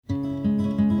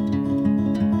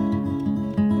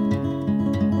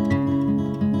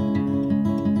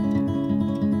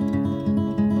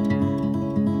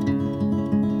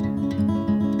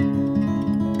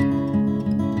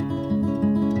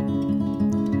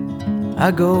I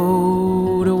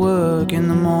go to work in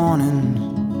the morning.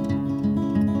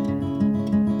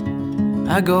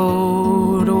 I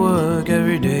go to work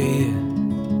every day.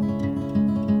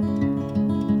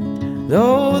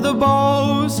 Though the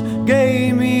boss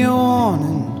gave me a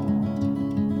warning,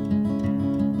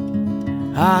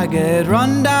 I get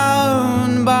run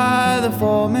down by the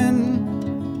foreman.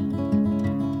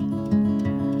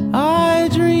 I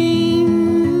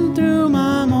dream through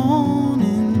my mornings,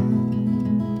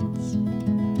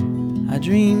 I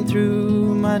dream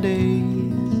through my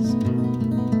days.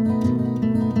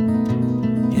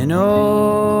 You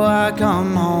know I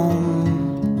come home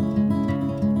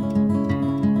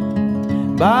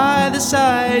by the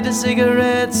side of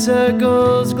cigarette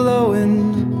circles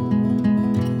glowing.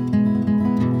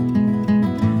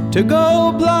 To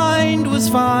go blind was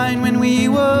fine when we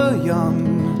were young,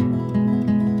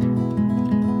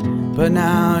 but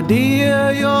now,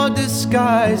 dear, your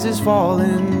disguise is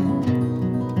falling.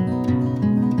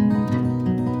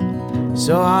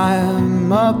 So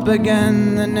I'm up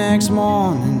again the next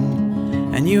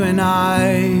morning, and you and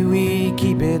I, we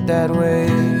keep it that way.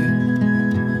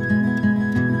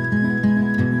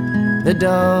 The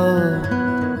dull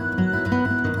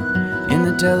in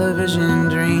the television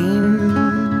dream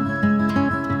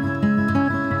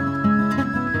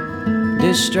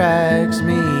distracts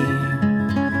me.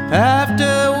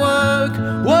 After work,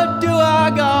 what do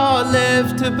I got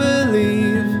left to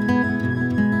believe?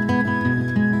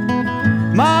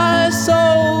 My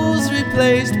soul's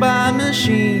replaced by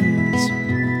machines.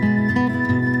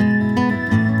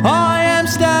 I am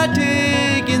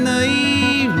static in the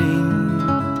evening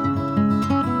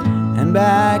and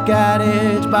back at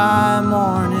it by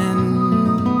morning.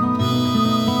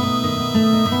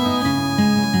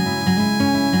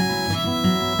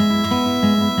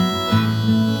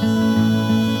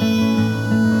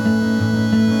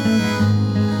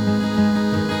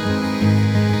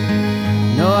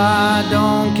 No, I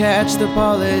don't catch the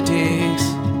politics,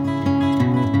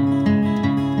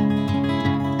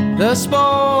 the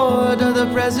sport of the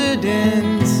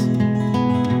presidents.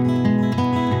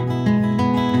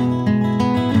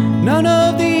 None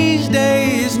of these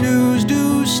days news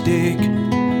do stick.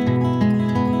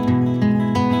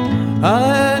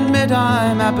 I'll admit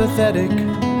I'm apathetic.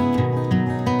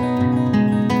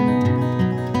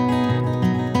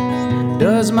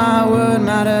 Does my word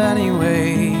matter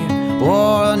anyway,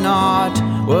 or not?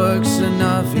 Works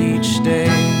enough each day.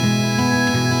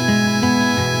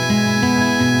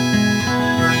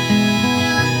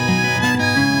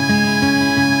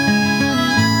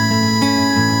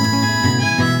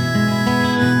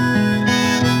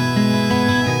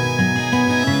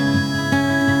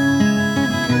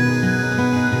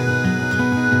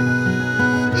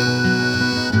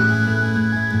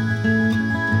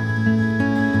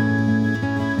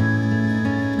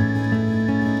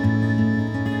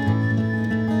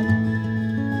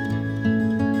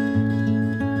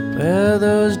 Well,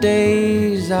 those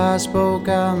days I spoke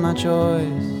out my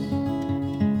choice.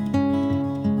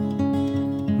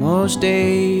 Most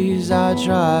days I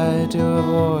try to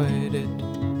avoid it.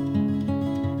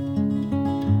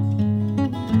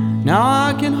 Now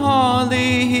I can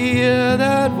hardly hear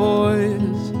that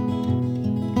voice.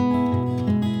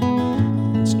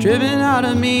 It's driven out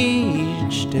of me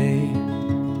each day.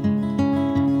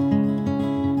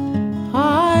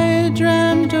 I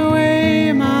dreamt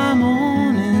away my morning.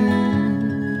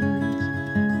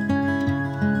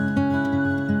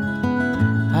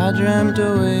 I dreamt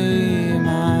away